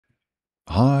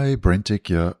Hi, BrenTech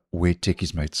here, where tech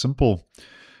is made simple.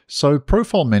 So,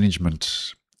 profile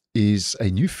management is a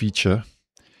new feature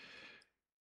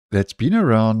that's been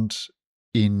around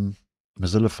in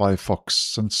Mozilla Firefox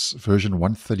since version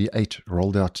 138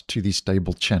 rolled out to the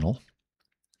stable channel,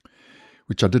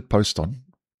 which I did post on.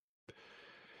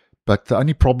 But the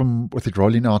only problem with it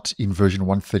rolling out in version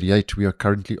 138, we are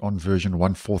currently on version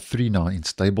 143 now in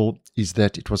stable, is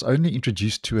that it was only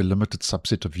introduced to a limited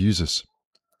subset of users.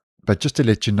 But just to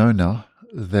let you know now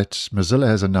that Mozilla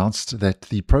has announced that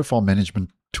the profile management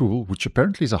tool, which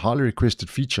apparently is a highly requested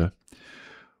feature,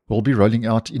 will be rolling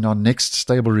out in our next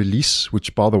stable release,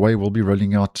 which, by the way, will be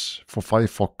rolling out for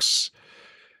Firefox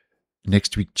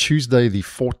next week, Tuesday the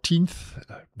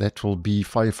 14th. That will be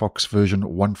Firefox version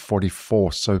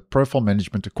 144. So profile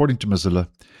management, according to Mozilla,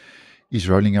 is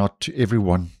rolling out to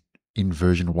everyone in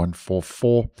version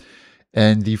 144.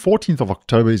 And the 14th of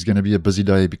October is going to be a busy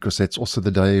day because that's also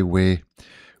the day where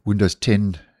Windows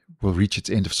 10 will reach its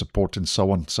end of support and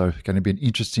so on. So it's going to be an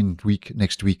interesting week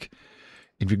next week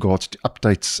in regards to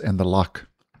updates and the like.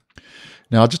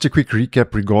 Now, just a quick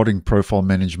recap regarding profile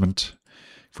management.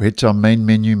 If we head to our main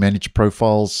menu, Manage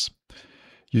Profiles,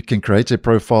 you can create a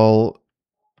profile,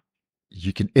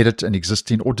 you can edit an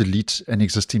existing or delete an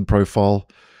existing profile,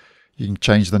 you can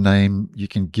change the name, you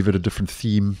can give it a different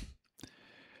theme,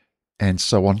 and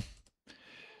so on.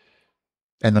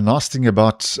 And the nice thing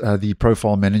about the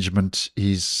profile management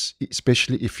is,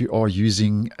 especially if you are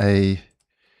using a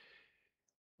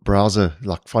browser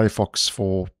like Firefox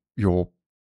for your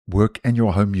work and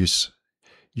your home use,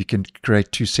 you can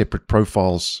create two separate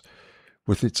profiles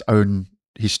with its own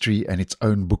history and its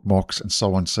own bookmarks and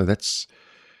so on. So that's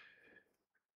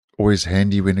always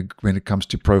handy when it comes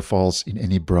to profiles in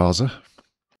any browser.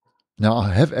 Now,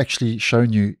 I have actually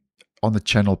shown you on the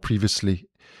channel previously,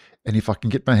 and if I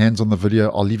can get my hands on the video,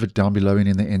 I'll leave it down below and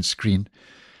in the end screen,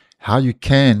 how you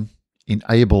can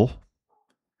enable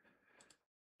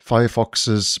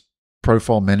Firefox's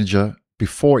profile manager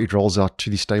before it rolls out to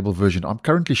the stable version. I'm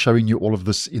currently showing you all of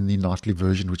this in the nightly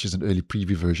version, which is an early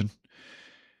preview version,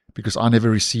 because I never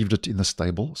received it in the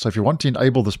stable. So if you want to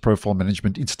enable this profile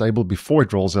management in stable before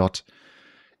it rolls out,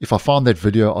 if I found that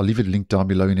video, I'll leave it linked down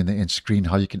below and in the end screen,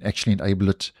 how you can actually enable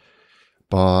it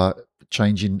by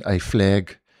changing a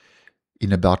flag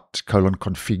in about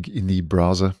 :config in the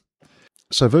browser.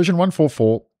 So version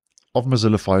 144 of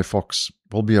Mozilla Firefox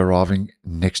will be arriving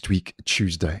next week,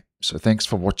 Tuesday. So thanks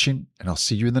for watching, and I'll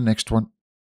see you in the next one.